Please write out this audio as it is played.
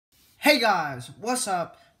Hey guys, what's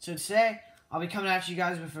up? So today, I'll be coming at you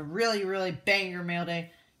guys with a really banger mail day,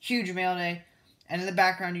 huge mail day. And in the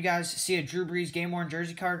background, you guys see a Drew Brees game-worn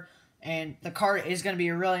jersey card. And the card is going to be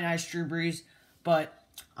a really nice Drew Brees. But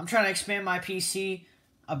I'm trying to expand my PC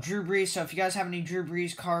of Drew Brees. So if you guys have any Drew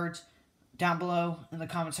Brees cards down below in the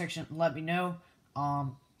comment section, let me know.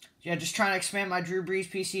 Yeah, just trying to expand my Drew Brees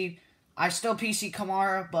PC. I still PC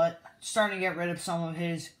Kamara, but starting to get rid of some of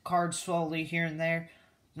his cards slowly here and there.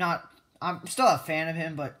 I'm still a fan of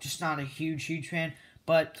him, but just not a huge fan.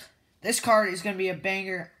 But this card is going to be a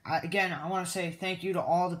banger. Again, I want to say thank you to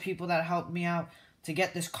all the people that helped me out to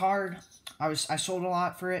get this card. I sold a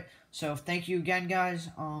lot for it, so thank you again, guys.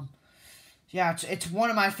 Yeah, it's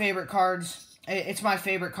one of my favorite cards. It's my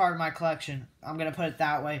favorite card in my collection. I'm going to put it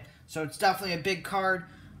that way. So it's definitely a big card.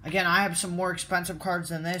 Again, I have some more expensive cards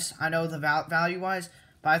than this. I know the value-wise,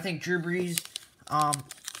 but I think Drew Brees,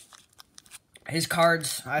 his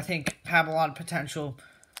cards, I think, have a lot of potential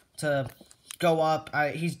to go up.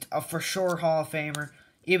 He's a for sure Hall of Famer.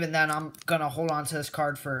 Even then, I'm going to hold on to this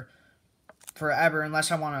card for forever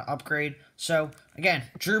unless I want to upgrade. So, again,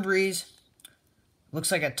 Drew Brees.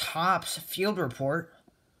 Looks like a Topps Field Report.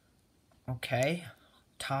 Okay.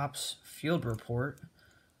 Topps Field Report.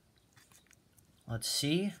 Let's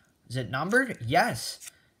see. Is it numbered?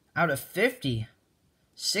 Yes. Out of 50.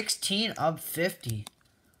 16 of 50.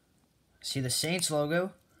 See the Saints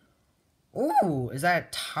logo. Ooh, is that a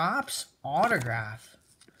Topps autograph?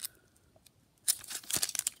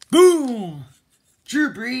 Boom!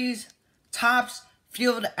 Drew Brees, Topps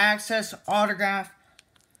Field Access autograph.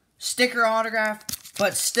 Sticker autograph,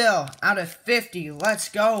 but still, out of 50. Let's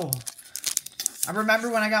go. I remember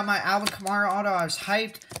when I got my Alvin Kamara auto, I was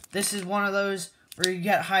hyped. This is one of those where you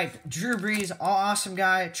get hyped. Drew Brees, awesome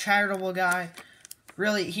guy, charitable guy.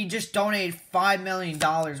 Really, he just donated $5 million,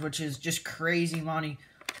 which is just crazy money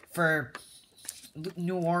for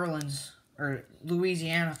New Orleans or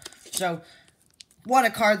Louisiana. So, what a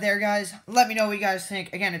card there, guys. Let me know what you guys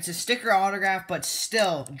think. Again, it's a sticker autograph, but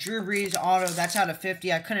still, Drew Brees auto, that's out of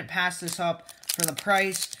 50. I couldn't pass this up for the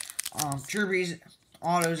price. Drew Brees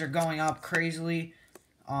autos are going up crazily.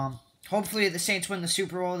 Hopefully, the Saints win the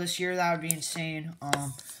Super Bowl this year. That would be insane.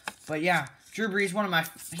 But yeah. Drew Brees,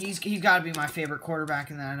 he's got to be my favorite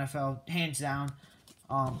quarterback in the NFL, hands down.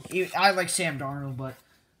 I like Sam Darnold, but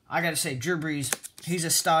I got to say, Drew Brees, he's a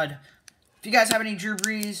stud. If you guys have any Drew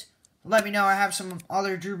Brees, let me know. I have some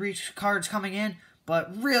other Drew Brees cards coming in,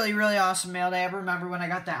 but really awesome mail day. I remember when I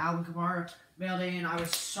got that Alvin Kamara mail day in, I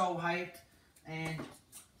was so hyped, and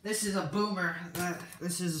this is a boomer.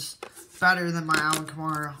 This is better than my Alvin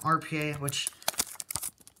Kamara RPA, which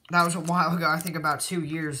that was a while ago, I think about 2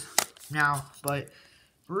 years now, but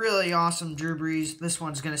really awesome Drew Brees. This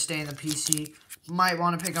one's going to stay in the PC. Might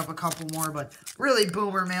want to pick up a couple more, but really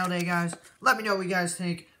boomer mail day, guys. Let me know what you guys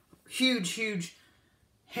think. Huge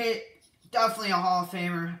hit. Definitely a Hall of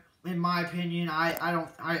Famer, in my opinion.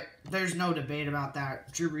 There's no debate about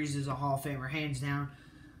that. Drew Brees is a Hall of Famer, hands down.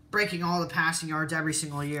 Breaking all the passing yards every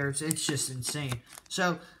single year. It's just insane.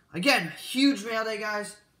 So, again, huge mail day,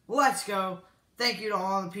 guys. Let's go. Thank you to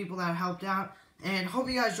all the people that helped out. And hope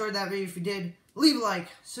you guys enjoyed that video. If you did, leave a like,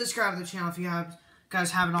 subscribe to the channel if you guys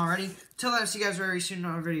haven't already. Till then, I'll see you guys very soon in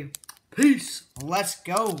another video. Peace. Let's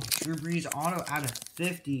go. Drew Brees auto out of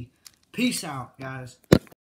 50. Peace out, guys.